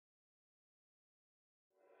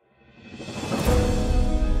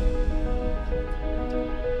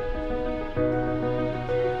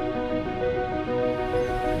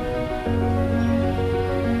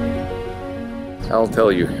I'll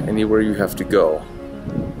tell you, anywhere you have to go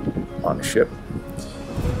on a ship,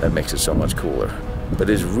 that makes it so much cooler. But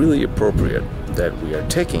it's really appropriate that we are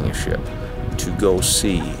taking a ship to go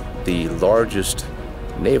see the largest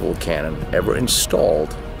naval cannon ever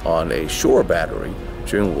installed on a shore battery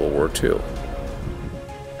during World War II.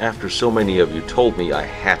 After so many of you told me I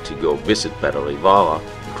had to go visit Batteri Vara,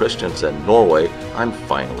 Kristiansand, Norway, I'm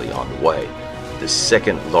finally on the way. The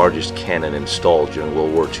second largest cannon installed during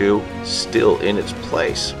World War II, still in its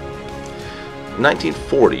place. In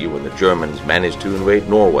 1940, when the Germans managed to invade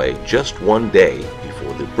Norway just one day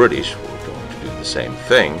before the British were going to do the same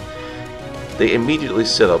thing, they immediately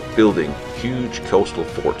set up building huge coastal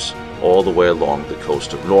forts all the way along the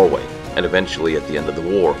coast of Norway, and eventually at the end of the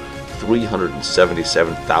war,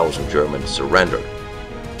 377,000 Germans surrendered.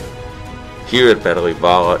 Here at Batteri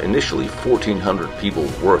Vara, initially 1,400 people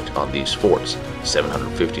worked on these forts,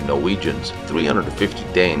 750 Norwegians, 350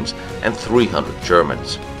 Danes, and 300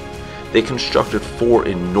 Germans. They constructed 4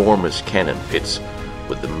 enormous cannon pits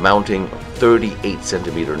with the mounting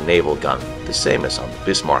 38-centimeter naval gun, the same as on the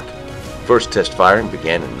Bismark. First test firing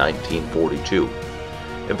began in 1942.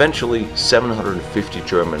 Eventually, 750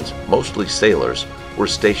 Germans, mostly sailors, were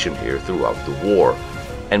stationed here throughout the war,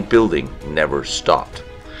 and building never stopped.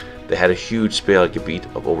 They had a huge Speergebiet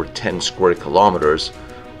of over 10 square kilometers,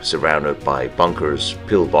 surrounded by bunkers,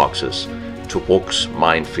 pillboxes, tuboks,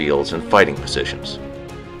 minefields, and fighting positions.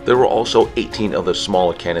 There were also 18 other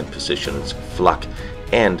smaller cannon positions, flak,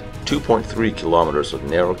 and 2.3 kilometers of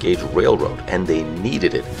narrow gauge railroad, and they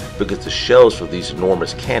needed it because the shells for these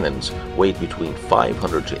enormous cannons weighed between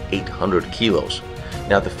 500 to 800 kilos.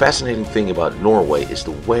 Now, the fascinating thing about Norway is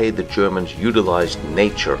the way the Germans utilized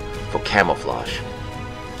nature for camouflage.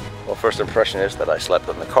 Well, first impression is that I slept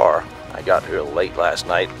in the car. I got here late last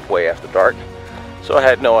night, way after dark, so I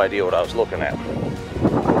had no idea what I was looking at.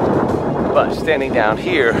 But standing down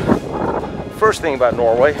here, first thing about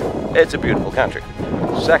Norway, it's a beautiful country.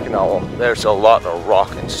 Second of all, there's a lot of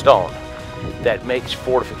rock and stone that makes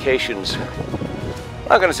fortifications, I'm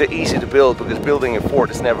not going to say easy to build because building a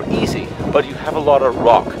fort is never easy, but you have a lot of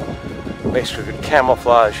rock. Makes for good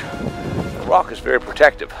camouflage. The rock is very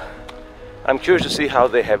protective. I'm curious to see how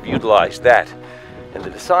they have utilized that in the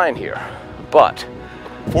design here. But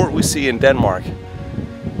the fort we see in Denmark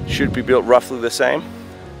should be built roughly the same,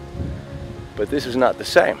 but this is not the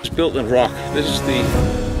same. It's built in rock. This is the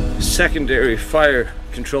secondary fire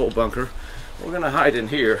control bunker. We're going to hide in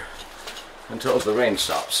here until the rain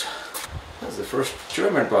stops. That's the first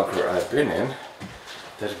German bunker I've been in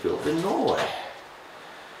that's built in Norway.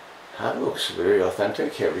 That looks very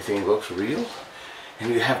authentic. Everything looks real.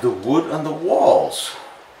 And you have the wood on the walls,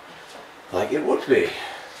 like it would be.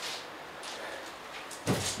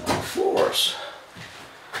 On the floors.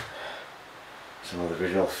 Some of the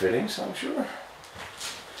original fittings, I'm sure. And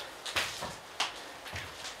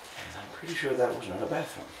I'm pretty sure that was not a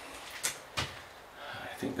bathroom.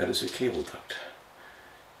 I think that is a cable duct.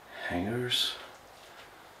 Hangers.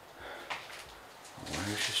 Wires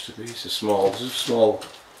used to be. It's a small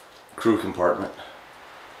crew compartment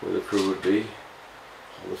where the crew would be.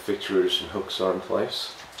 All the fixtures and hooks are in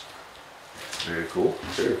place. Very cool,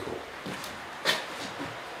 very cool.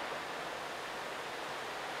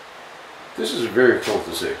 This is very cool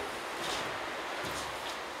to see.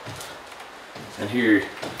 And here,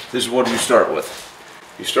 this is what you start with.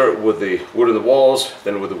 You start with the wood of the walls,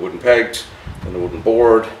 then with the wooden pegs, then the wooden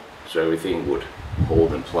board, so everything would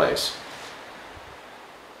hold in place.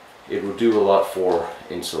 It would do a lot for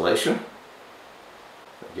insulation.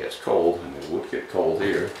 It gets cold, and it would get cold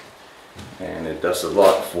here. And it does a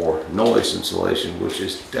lot for noise insulation, which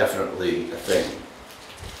is definitely a thing.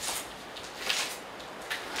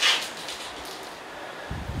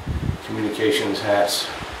 Communications hats.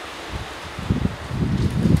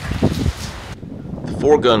 The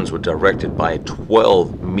 4 guns were directed by a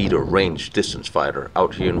 12-meter range distance fighter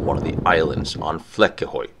out here in one of the islands on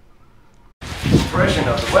Flekkerøy. Impression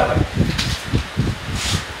of the weather.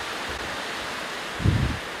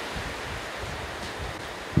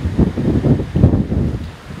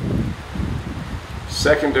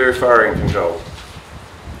 Secondary firing control.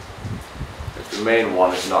 If the main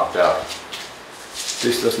one is knocked out.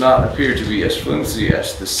 This does not appear to be as flimsy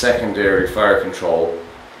as the secondary fire control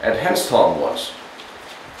at Hensholm was.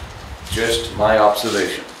 Just my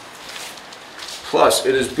observation. Plus,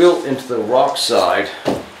 it is built into the rock side,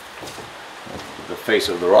 the face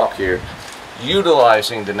of the rock here,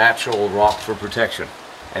 utilizing the natural rock for protection.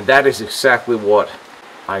 And that is exactly what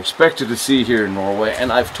I expected to see here in Norway,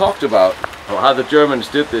 and I've talked about how the Germans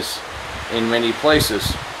did this in many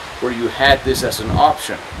places where you had this as an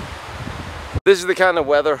option. This is the kind of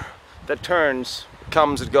weather that turns,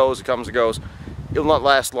 comes and goes, it comes and goes. It'll not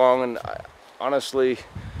last long, and honestly,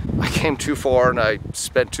 I came too far and I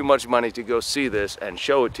spent too much money to go see this and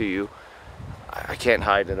show it to you. I can't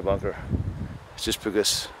hide in a bunker. It's just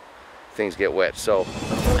because things get wet, so.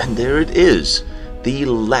 And there it is, the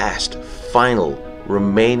last, final,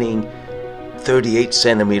 remaining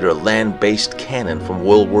 38-centimeter land-based cannon from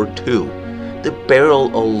World War II. The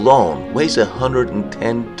barrel alone weighs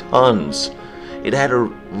 110 tons. It had a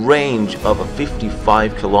range of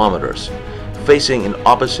 55 kilometers. Facing an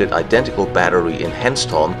opposite identical battery in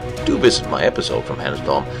Henstholm, do visit my episode from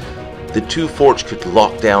Henstholm, the two forts could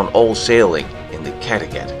lock down all sailing in the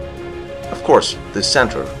Kattegat. Of course, the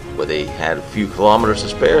center, where they had a few kilometers to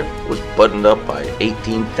spare, was buttoned up by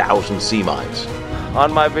 18,000 sea mines.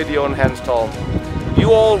 On my video in Henstholm,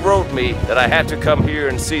 you all wrote me that I had to come here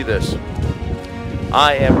and see this.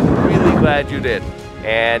 I am really glad you did.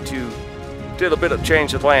 And to do a bit of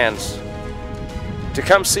change of plans, to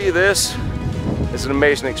come see this is an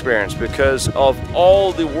amazing experience because of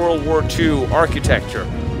all the World War II architecture,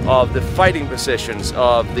 of the fighting positions,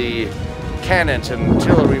 of the cannons and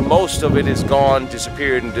artillery. Most of it is gone,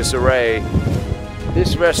 disappeared in disarray.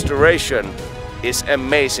 This restoration is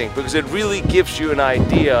amazing because it really gives you an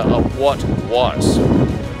idea of what was.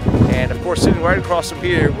 And of course, sitting right across from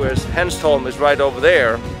here, whereas Henstholm is right over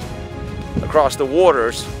there, across the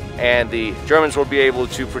waters, and the Germans will be able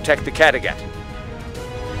to protect the Kattegat.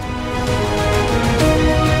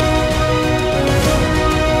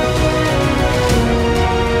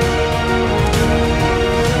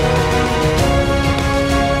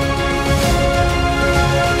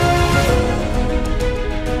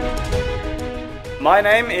 My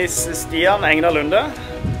name is Stian Engdahl Lunde.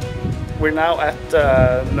 We're now at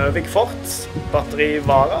Norway Fort, Batteri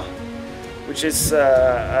Vara, which is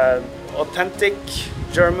an authentic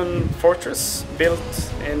German fortress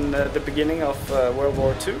built in the beginning of World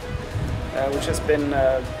War II, which has been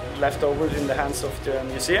left over in the hands of the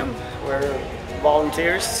museum, where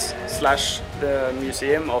volunteers / the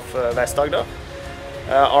Museum of Vest-Agder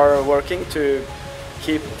are working to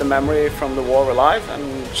keep the memory from the war alive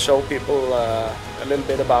and show people a little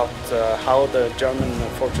bit about how the German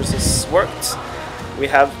fortresses worked. We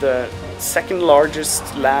have the second largest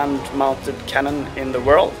land-mounted cannon in the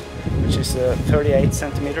world, which is a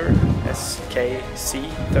 38-centimeter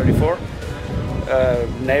SKC-34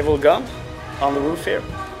 naval gun on the roof here.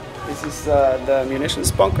 This is the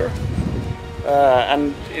munitions bunker,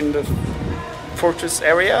 and in the fortress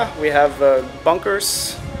area we have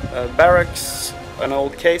bunkers, barracks, an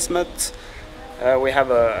old casemate. We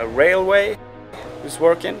have a railway who's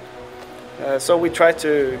working. So we try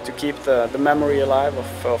to keep the memory alive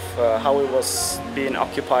of how it was being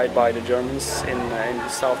occupied by the Germans in the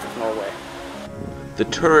south of Norway. The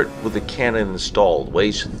turret with the cannon installed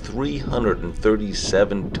weighs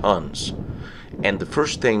 337 tons. And the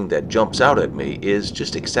first thing that jumps out at me is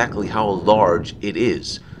just exactly how large it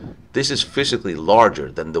is. This is physically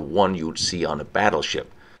larger than the one you would see on a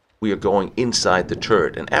battleship. We are going inside the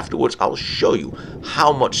turret, and afterwards I'll show you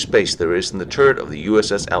how much space there is in the turret of the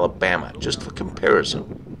USS Alabama, just for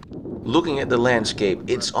comparison. Looking at the landscape,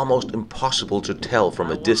 it's almost impossible to tell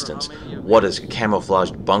from a distance what is a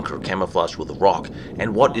camouflaged bunker camouflaged with rock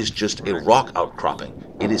and what is just a rock outcropping.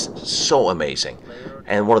 It is so amazing.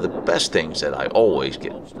 And one of the best things that I always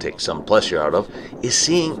take some pleasure out of is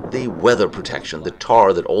seeing the weather protection, the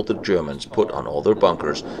tar that all the Germans put on all their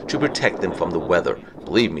bunkers to protect them from the weather.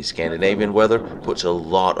 Believe me, Scandinavian weather puts a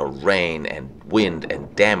lot of rain and wind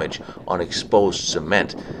and damage on exposed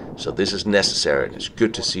cement. So this is necessary, and it's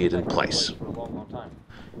good to see it in place.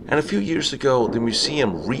 And a few years ago, the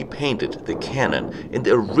museum repainted the cannon in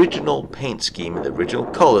the original paint scheme, in the original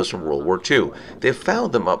colors from World War II. They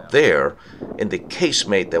found them up there in the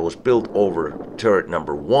casemate that was built over turret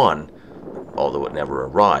number 1, although it never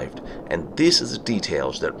arrived. And this is the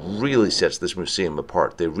details that really sets this museum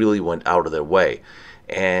apart. They really went out of their way.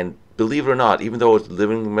 And believe it or not, even though it's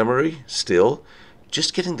living memory, still,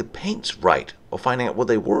 just getting the paints right or finding out what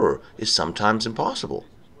they were is sometimes impossible.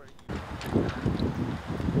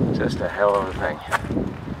 Just a hell of a thing.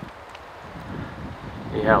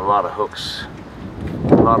 You have a lot of hooks,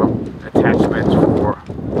 a lot of attachments for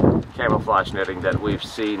camouflage netting that we've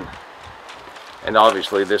seen, and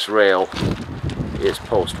obviously this rail is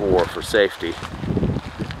post-war for safety.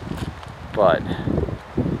 But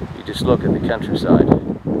you just look at the countryside,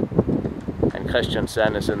 and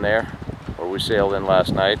Kristiansand is in there, where we sailed in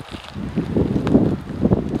last night.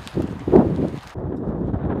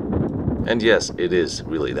 And yes, it is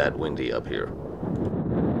really that windy up here.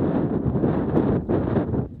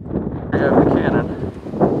 You have the cannon,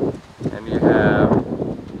 and you have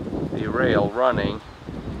the running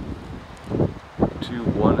to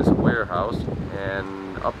one as a warehouse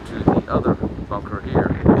and up to the other bunker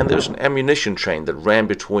here. And there's an ammunition train that ran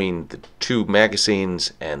between the 2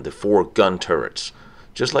 magazines and the 4 gun turrets,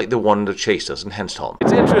 just like the one that chased us in Henstholm.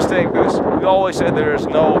 It's interesting because we always said there's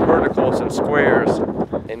no verticals and squares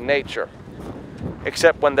in nature,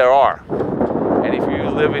 except when there are. And if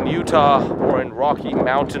you live in Utah or in rocky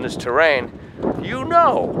mountainous terrain, you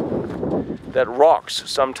know that rocks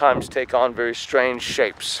sometimes take on very strange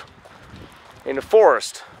shapes. In a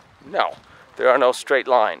forest, no, there are no straight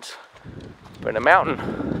lines. But in a mountain,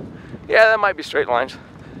 yeah, there might be straight lines.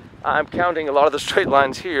 I'm counting a lot of the straight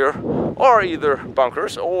lines here are either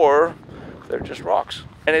bunkers or they're just rocks.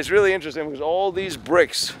 And it's really interesting because all these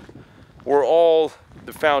bricks were all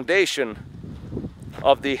the foundation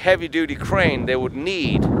of the heavy-duty crane they would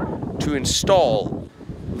need to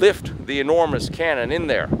lift the enormous cannon in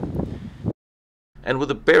there. And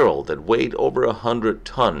with a barrel that weighed over 100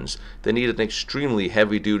 tons, they needed an extremely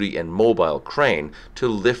heavy-duty and mobile crane to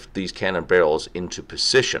lift these cannon barrels into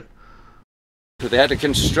position. So they had to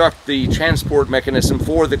construct the transport mechanism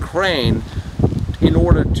for the crane in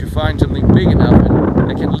order to find something big enough and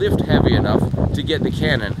that can lift heavy enough to get the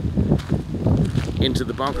cannon into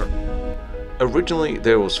the bunker. Originally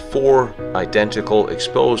there was 4 identical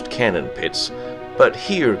exposed cannon pits, but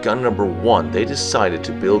here, gun number 1, they decided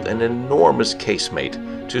to build an enormous casemate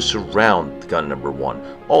to surround gun number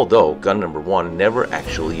 1, although gun number 1 never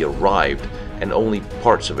actually arrived and only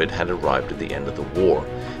parts of it had arrived at the end of the war.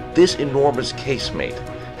 This enormous casemate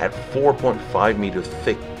had 4.5 meter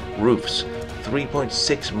thick roofs,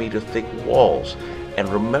 3.6 meter thick walls, and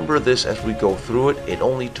remember this as we go through it, it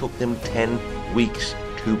only took them 10 weeks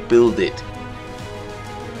to build it.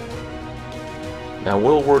 Now,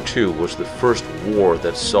 World War II was the first war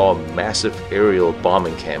that saw massive aerial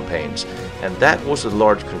bombing campaigns, and that was a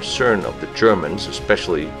large concern of the Germans,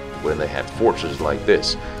 especially when they had fortresses like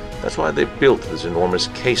this. That's why they built this enormous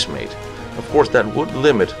casemate. Of course, that would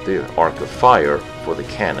limit the arc of fire for the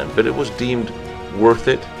cannon, but it was deemed worth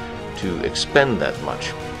it to expend that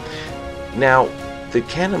much. Now, the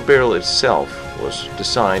cannon barrel itself was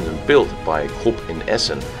designed and built by Krupp in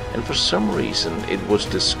Essen, and for some reason it was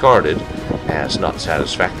discarded as not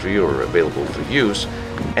satisfactory or available for use,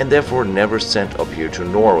 and therefore never sent up here to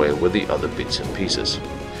Norway with the other bits and pieces.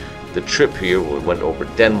 The trip here went over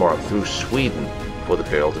Denmark through Sweden for the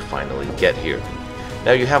barrel to finally get here.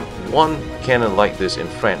 Now, you have one cannon like this in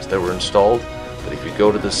France that were installed, but if you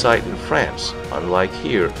go to the site in France, unlike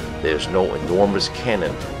here, there's no enormous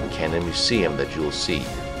cannon museum that you'll see.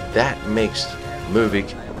 That makes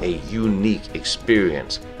Møvik a unique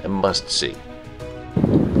experience, a must-see.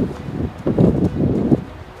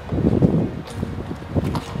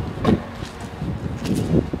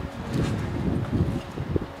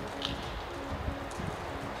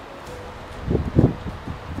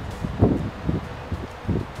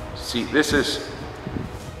 See, this is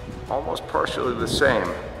almost partially the same.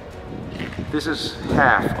 This is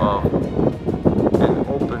half of an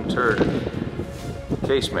open turret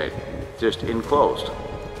casemate, just enclosed.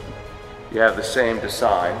 You have the same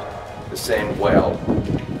design, the same well,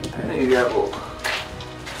 and you have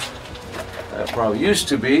that probably used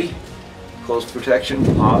to be close protection,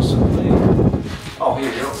 possibly. Oh,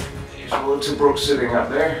 here you go. Here's a little brook sitting up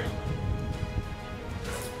there.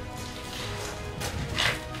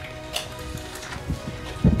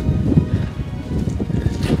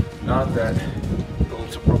 Not that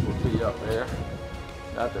little brook would be up there.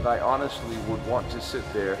 Not that I honestly would want to sit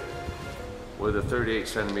there with a 38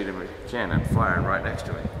 centimeter cannon firing right next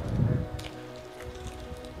to me.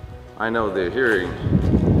 I know the hearing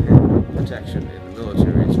protection in the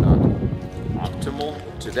military is not optimal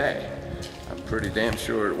today. I'm pretty damn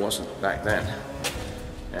sure it wasn't back then.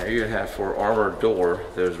 Now you have for armored door,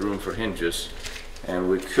 there's room for hinges, and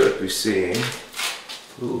we could be seeing,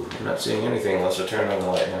 ooh, we're not seeing anything unless I turn on the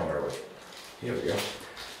light now, are we? Here we go.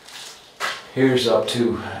 Here's up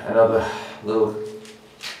to another little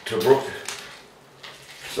Tobruk.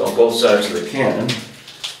 So on both sides of the cannon,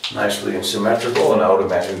 nicely and symmetrical, and I would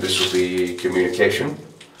imagine this will be communication.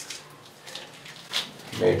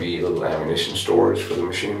 Maybe a little ammunition storage for the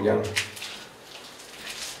machine gun.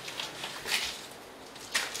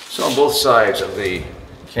 So on both sides of the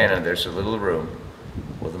cannon there's a little room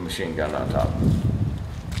with a machine gun on top.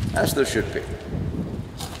 As there should be.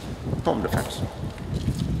 Home defense.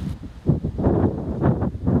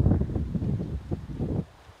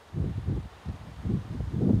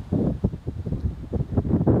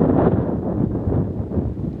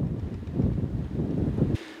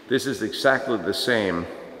 This is exactly the same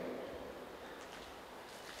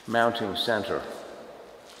mounting center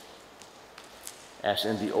as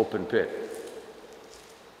in the open pit.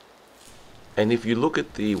 And if you look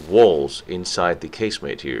at the walls inside the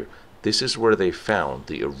casemate here, this is where they found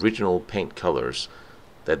the original paint colors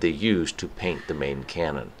that they used to paint the main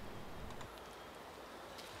cannon.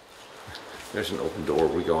 There's an open door,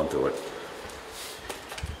 we're going through it.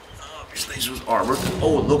 Obviously this was armored.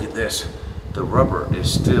 Oh, look at this. The rubber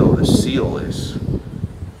is still, the seal is.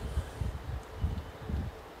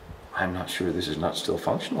 I'm not sure this is not still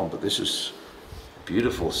functional, but this is a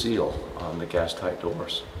beautiful seal on the gas tight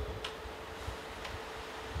doors.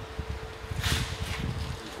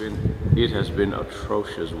 It has been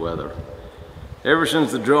atrocious weather. Ever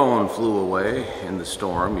since the drone flew away in the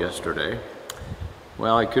storm yesterday.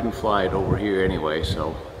 Well, I couldn't fly it over here anyway,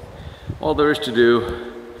 so all there is to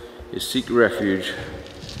do is seek refuge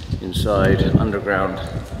inside underground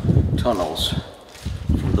tunnels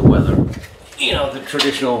from the weather. You know, the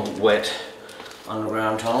traditional wet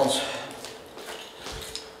underground tunnels.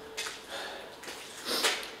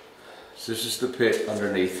 So this is the pit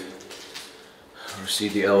underneath. You see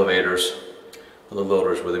the elevators, or the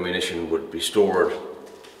loaders where the munition would be stored,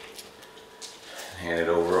 handed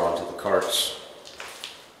over onto the carts.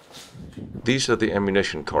 These are the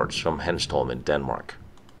ammunition carts from Henstholm in Denmark.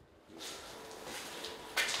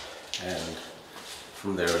 And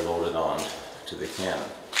from there loaded on to the cannon.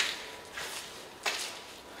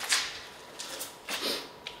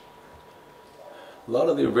 A lot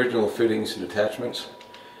of the original fittings and attachments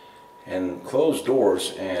and closed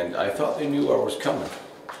doors, and I thought they knew I was coming.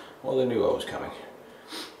 Well, they knew I was coming.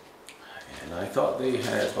 And I thought they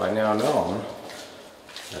had by now known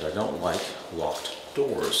that I don't like locked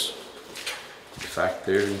doors. In fact,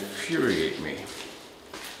 they infuriate me,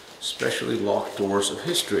 especially locked doors of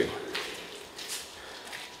history.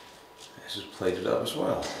 This is plated up as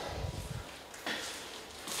well.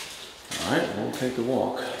 All right, we'll take a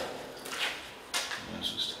walk.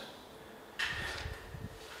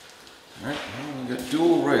 Alright, well, we've got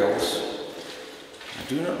dual rails. I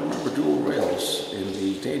do not remember dual rails in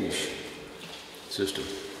the Danish system.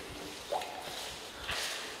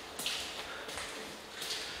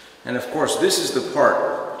 And of course, this is the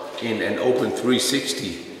part in an open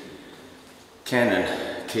 360 cannon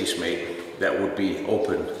casemate that would be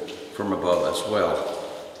open from above as well.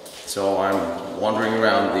 So I'm wandering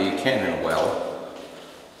around the cannon well.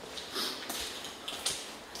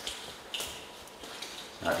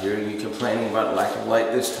 Not hearing you complaining about lack of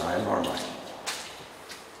light this time, are I?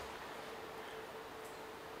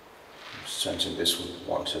 I'm sensing this would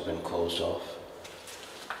once have been closed off.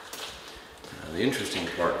 Now, the interesting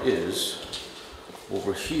part is,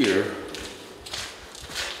 over here,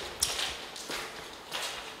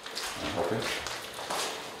 I'm hoping.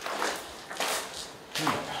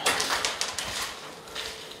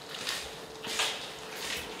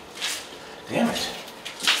 Damn it.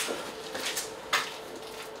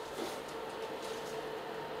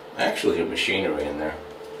 Actually, a machinery in there.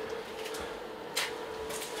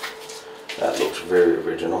 That looks very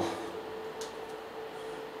original.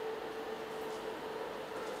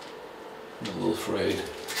 I'm a little afraid.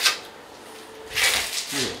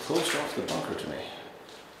 You closed off the bunker to me.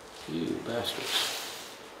 You bastards.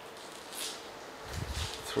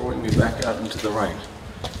 Throwing me back out into the rain.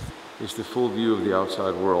 It's the full view of the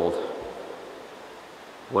outside world.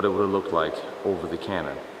 What it would have looked like over the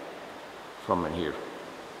cannon from in here.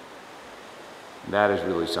 That is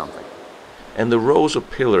really something. And the rows of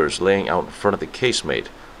pillars laying out in front of the casemate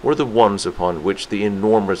were the ones upon which the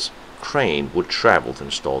enormous crane would travel to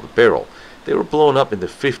install the barrel. They were blown up in the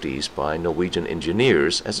 50s by Norwegian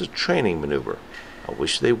engineers as a training maneuver. I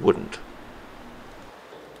wish they wouldn't.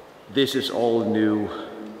 This is all new.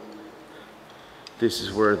 This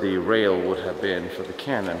is where the rail would have been for the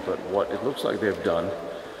cannon, but what it looks like they've done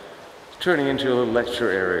is turning into a little lecture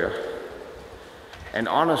area. And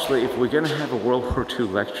honestly, if we're going to have a World War II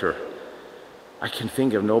lecture, I can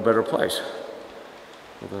think of no better place.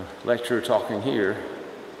 With a lecturer talking here,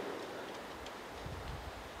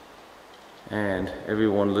 and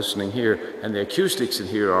everyone listening here, and the acoustics in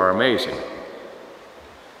here are amazing.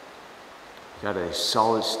 Got a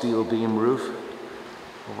solid steel beam roof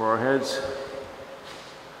over our heads,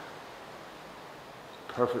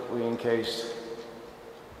 perfectly encased,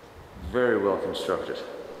 very well constructed.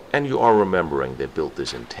 And you are remembering they built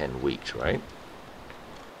this in 10 weeks, right?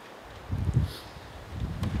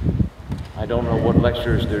 I don't know what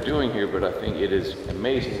lectures they're doing here, but I think it is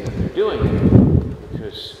amazing that they're doing it,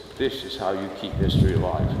 because this is how you keep history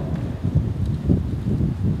alive.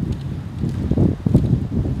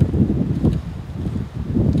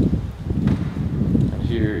 And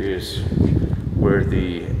here is where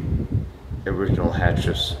the original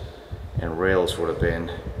hatches and rails place would have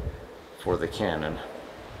been for the cannon.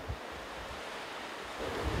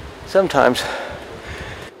 Sometimes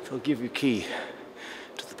they'll give you a key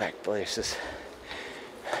to the back places.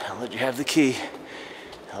 I'll let you have the key.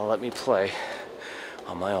 I'll let me play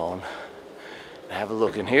on my own. Have a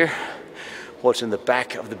look in here. What's in the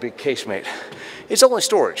back of the big casemate? It's only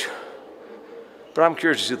storage, but I'm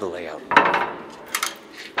curious to see the layout.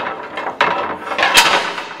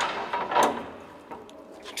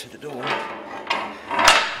 To the door. To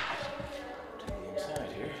the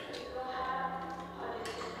inside here.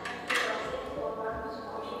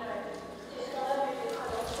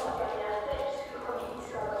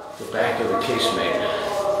 The back of the casemate.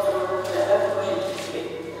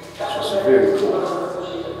 This is very cool.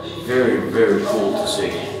 Very, very cool to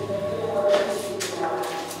see.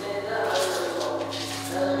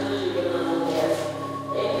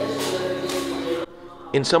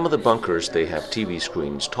 In some of the bunkers, they have TV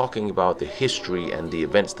screens talking about the history and the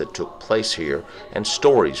events that took place here and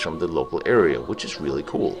stories from the local area, which is really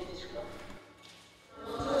cool.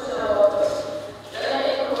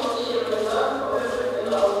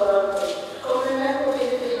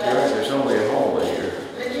 There's only a hallway here.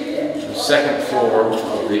 The second floor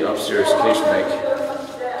of the upstairs casemate,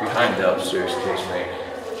 behind the upstairs casemate.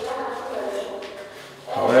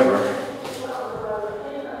 However,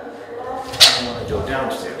 I want to go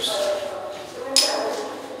downstairs.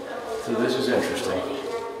 So this is interesting.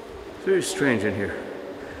 Very strange in here.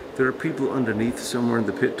 There are people underneath somewhere in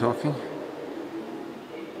the pit talking.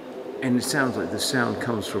 And it sounds like the sound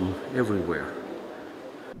comes from everywhere.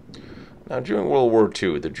 Now, during World War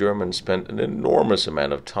II, the Germans spent an enormous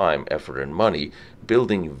amount of time, effort, and money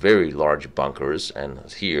building very large bunkers, and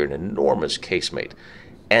here an enormous casemate.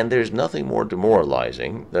 And there's nothing more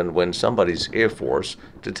demoralizing than when somebody's Air Force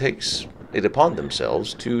takes it upon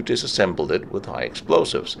themselves to disassemble it with high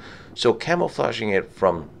explosives. So camouflaging it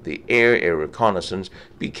from the air reconnaissance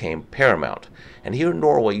became paramount. And here in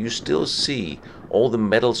Norway, you still see all the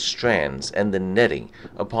metal strands and the netting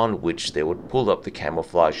upon which they would pull up the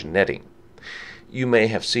camouflage netting. You may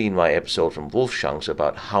have seen my episode from Wolfshanks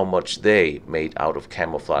about how much they made out of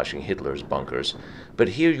camouflaging Hitler's bunkers, but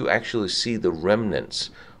here you actually see the remnants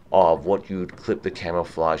of what you'd clip the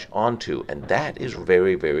camouflage onto, and that is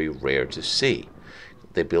very, very rare to see.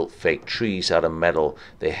 They built fake trees out of metal.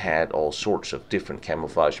 They had all sorts of different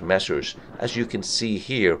camouflage measures, as you can see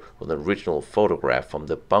here with an original photograph from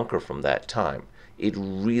the bunker from that time. It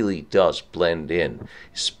really does blend in,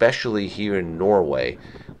 especially here in Norway,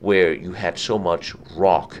 where you had so much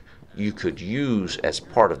rock you could use as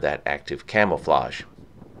part of that active camouflage.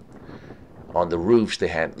 On the roofs they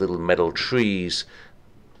had little metal trees,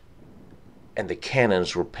 and the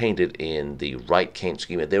cannons were painted in the right cane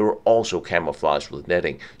scheme. They were also camouflaged with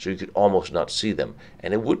netting, so you could almost not see them.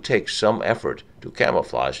 And it would take some effort to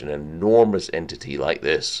camouflage an enormous entity like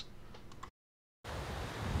this.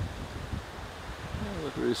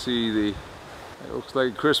 We see it looks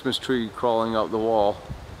like a Christmas tree crawling up the wall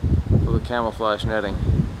for the camouflage netting.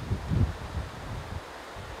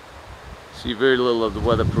 See very little of the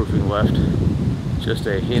weatherproofing left, just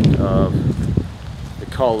a hint of the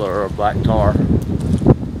color of black tar.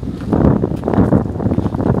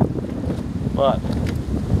 But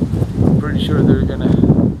I'm pretty sure they're gonna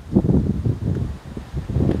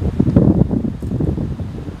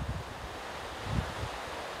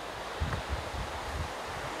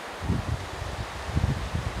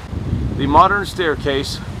the modern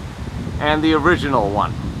staircase and the original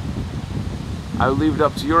one. I'll leave it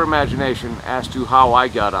up to your imagination as to how I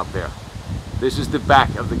got up there. This is the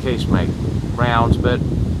back of the casemate, rounds bit,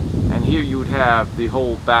 and here you would have the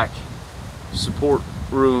whole back support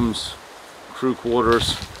rooms, crew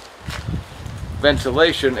quarters,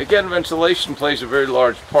 ventilation. Again, ventilation plays a very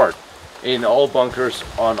large part in all bunkers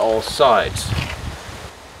on all sides.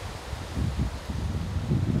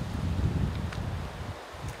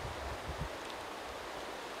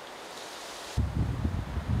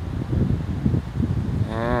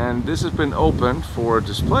 And this has been opened for a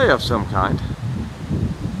display of some kind.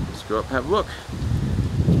 Let's go up and have a look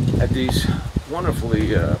at these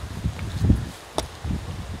wonderfully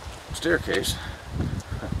staircase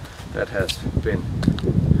that has been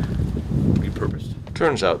repurposed.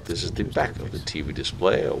 Turns out this is the back of the TV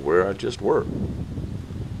display where I just were.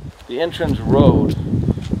 The entrance road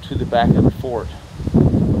to the back of the fort.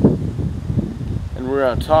 And we're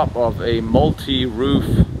on top of a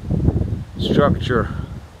multi-roof structure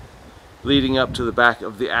leading up to the back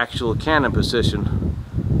of the actual cannon position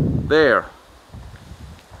there.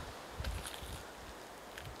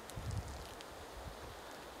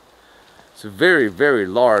 It's a very, very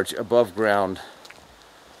large above ground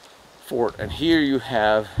fort, and here you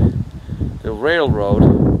have the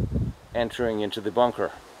railroad entering into the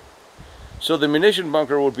bunker. So the munition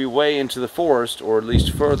bunker would be way into the forest, or at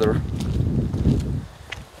least further.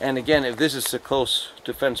 And again, if this is a close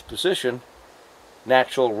defense position,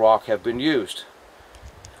 natural rock have been used.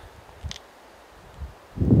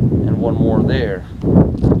 And one more there.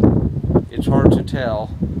 It's hard to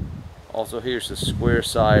tell. Also, here's the square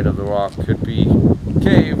side of the rock. Could be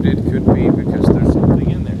caved, it could be because there's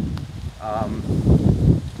something in there.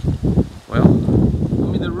 Well, I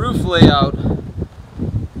mean, the roof layout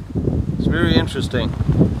is very interesting.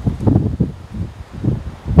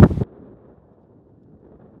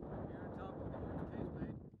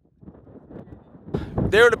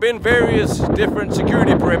 There would have been various different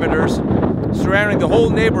security perimeters surrounding the whole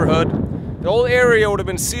neighborhood. The whole area would have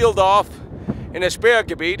been sealed off in a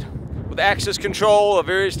Sperrgebiet with access control of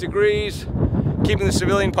various degrees, keeping the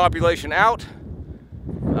civilian population out.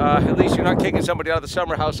 At least you're not kicking somebody out of the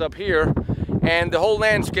summer house up here. And the whole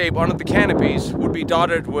landscape under the canopies would be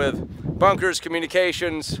dotted with bunkers,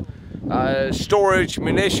 communications, storage,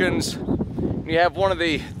 munitions. You have one of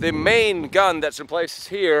the main gun that's in place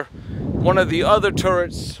here. One of the other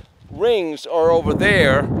turrets rings are over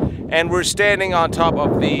there, and we're standing on top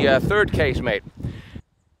of the third casemate.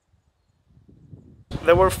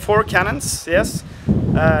 There were 4 cannons, yes.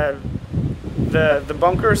 The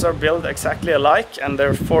bunkers are built exactly alike, and there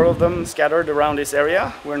are 4 of them scattered around this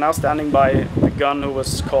area. We're now standing by the gun who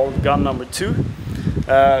was called gun number 2.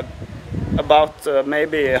 About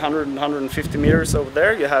maybe 150 meters over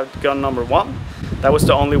there, you have gun number 1. That was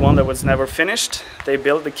the only one that was never finished. They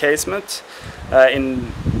built the casement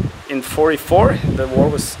in 44. The war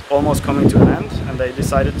was almost coming to an end, and they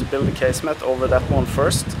decided to build the casement over that one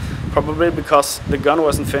first. Probably because the gun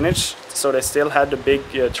wasn't finished, so they still had the big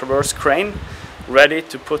traverse crane ready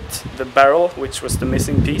to put the barrel, which was the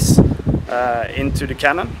missing piece, into the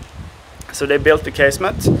cannon. So they built the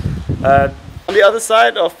casement. On the other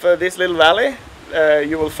side of this little valley,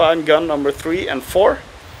 you will find gun number 3 and 4,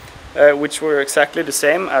 which were exactly the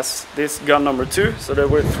same as this gun number 2. So there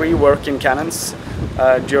were 3 working cannons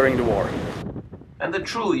during the war. And there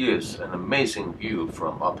truly is an amazing view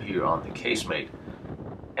from up here on the casemate.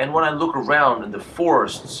 And when I look around in the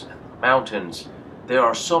forests and mountains, there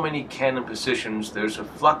are so many cannon positions. There's a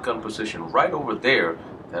flak gun position right over there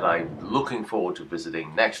that I'm looking forward to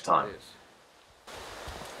visiting next time.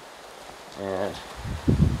 And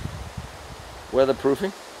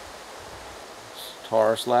weatherproofing,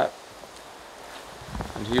 tar slab,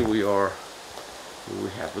 and here we are. Here we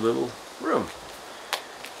have a little room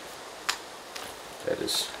that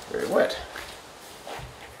is very wet.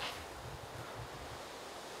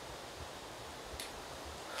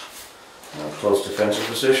 Now, close defensive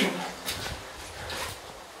position,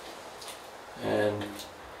 and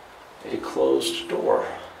a closed door.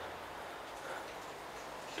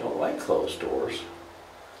 Don't like closed doors.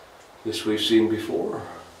 This we've seen before.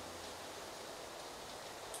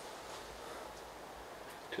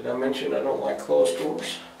 Did I mention I don't like closed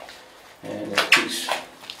doors? And a piece of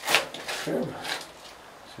trim.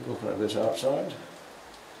 So looking at this outside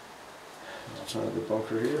of the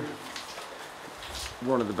bunker here.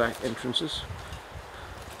 One of the back entrances.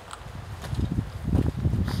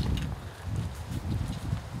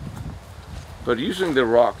 But using the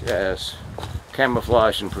rock as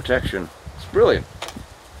camouflage and protection, it's brilliant.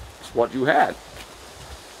 It's what you had.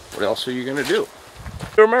 What else are you going to do?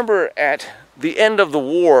 Remember, at the end of the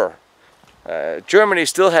war, Germany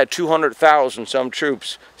still had 200,000 some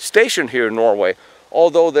troops stationed here in Norway,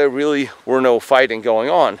 although there really were no fighting going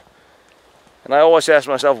on. And I always ask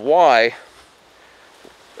myself, why?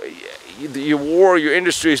 Your war, your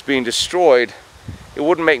industry is being destroyed. It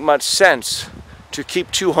wouldn't make much sense to keep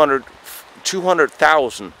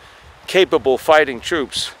 200,000 capable fighting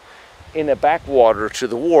troops in a backwater to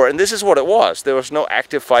the war. And this is what it was. There was no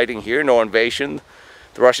active fighting here, no invasion.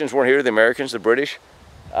 The Russians weren't here, the Americans, the British.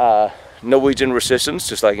 Norwegian resistance,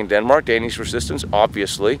 just like in Denmark, Danish resistance,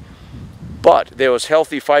 obviously. But there was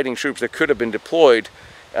healthy fighting troops that could have been deployed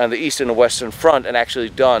on the eastern and western front and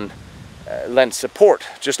actually lent support,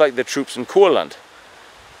 just like the troops in Courland.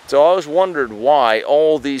 So I always wondered why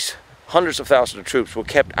all these hundreds of thousands of troops were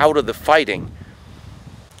kept out of the fighting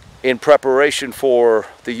in preparation for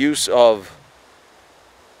the use of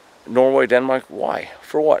Norway, Denmark. Why?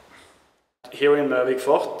 For what? Here in Møvik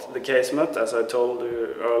Fort, the casement, as I told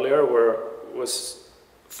you earlier, was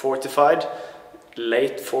fortified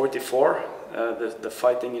late 44. The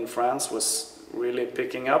fighting in France was really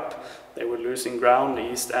picking up. They were losing ground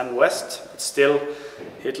east and west. But still,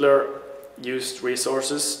 Hitler used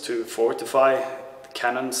resources to fortify the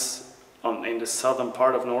cannons in the southern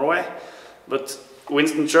part of Norway. But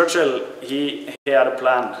Winston Churchill, he had a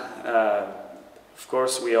plan. Of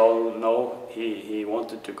course, we all know he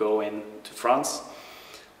wanted to go into France,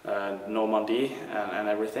 Normandy and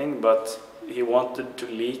everything, but he wanted to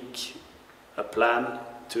leak a plan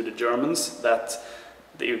to the Germans that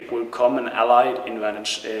it will come an Allied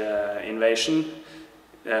invasion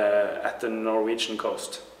at the Norwegian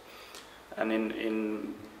coast.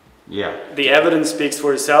 And the evidence speaks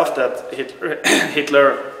for itself that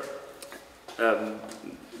Hitler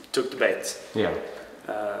took the bait. Yeah.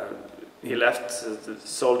 He left the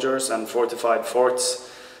soldiers and fortified forts,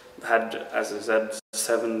 had, as I said,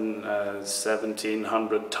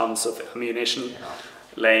 1,700 tons of ammunition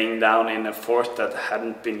laying down in a fort that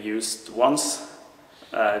hadn't been used once.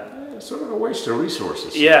 Sort of a waste of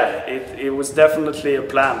resources. Yeah, it was definitely a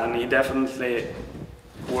plan, and he definitely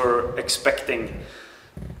were expecting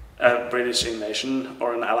a British invasion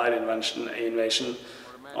or an Allied invasion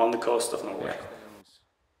on the coast of Norway.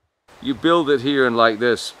 You build it here and like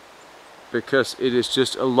this because it is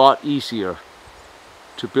just a lot easier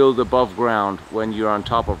to build above ground when you're on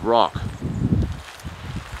top of rock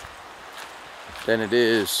than it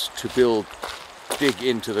is to dig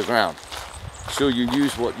into the ground. So you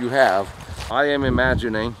use what you have. I am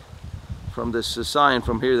imagining from this sign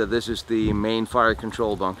from here that this is the main fire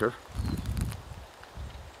control bunker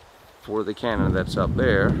for the cannon that's up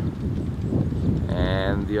there,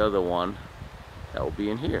 and the other one that will be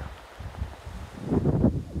in here.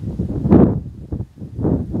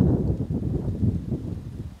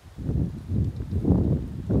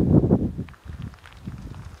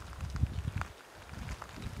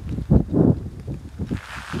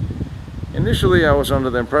 Initially I was under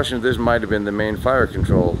the impression this might have been the main fire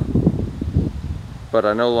control, but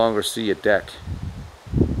I no longer see a deck.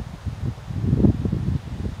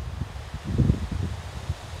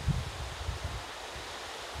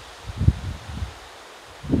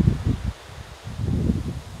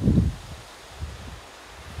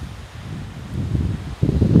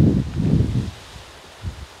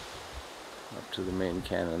 Up to the main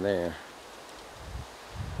cannon there.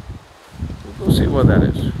 We'll go see what that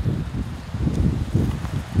is.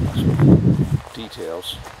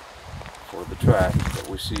 Details for the track that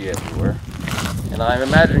we see everywhere, and I'm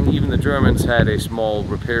imagining even the Germans had a small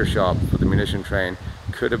repair shop for the munition train.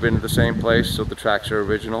 Could have been at the same place, so the tracks are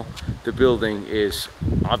original. The building is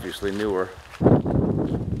obviously newer.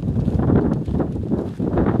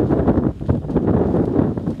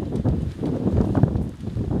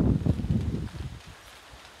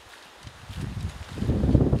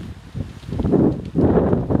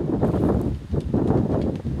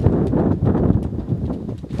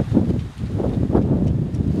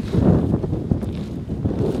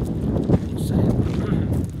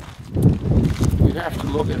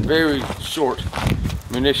 Look at very short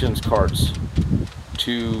munitions carts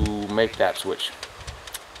to make that switch.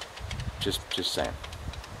 Just saying.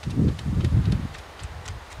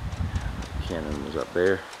 Cannon was up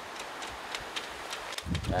there.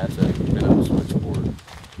 That's a bit of a switchboard.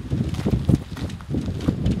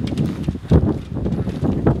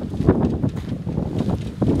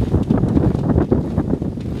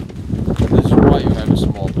 This is why you have a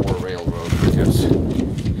small bore railroad, because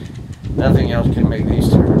nothing else can make these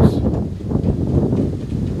turns.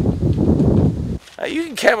 Now you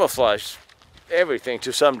can camouflage everything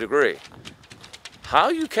to some degree. How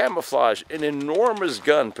you camouflage an enormous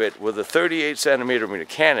gun pit with a 38cm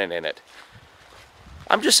cannon in it?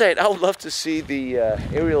 I'm just saying, I would love to see the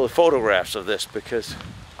aerial photographs of this, because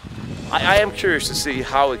I am curious to see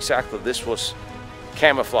how exactly this was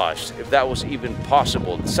camouflaged, if that was even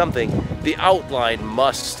possible. The outline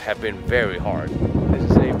must have been very hard.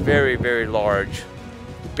 Very, very large,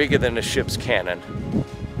 bigger than a ship's cannon,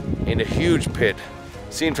 in a huge pit,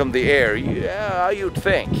 seen from the air. Yeah, you'd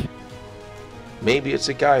think. Maybe it's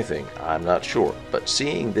a guy thing, I'm not sure, but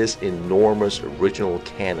seeing this enormous original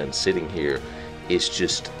cannon sitting here is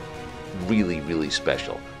just really, really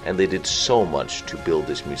special. And they did so much to build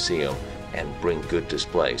this museum and bring good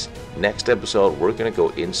displays. Next episode, we're going to go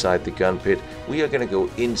inside the gun pit. We are going to go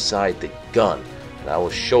inside the gun. And I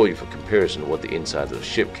will show you for comparison what the inside of the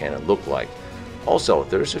ship cannon look like. Also,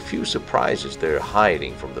 there's a few surprises they're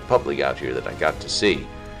hiding from the public out here that I got to see.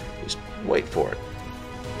 Just wait for it.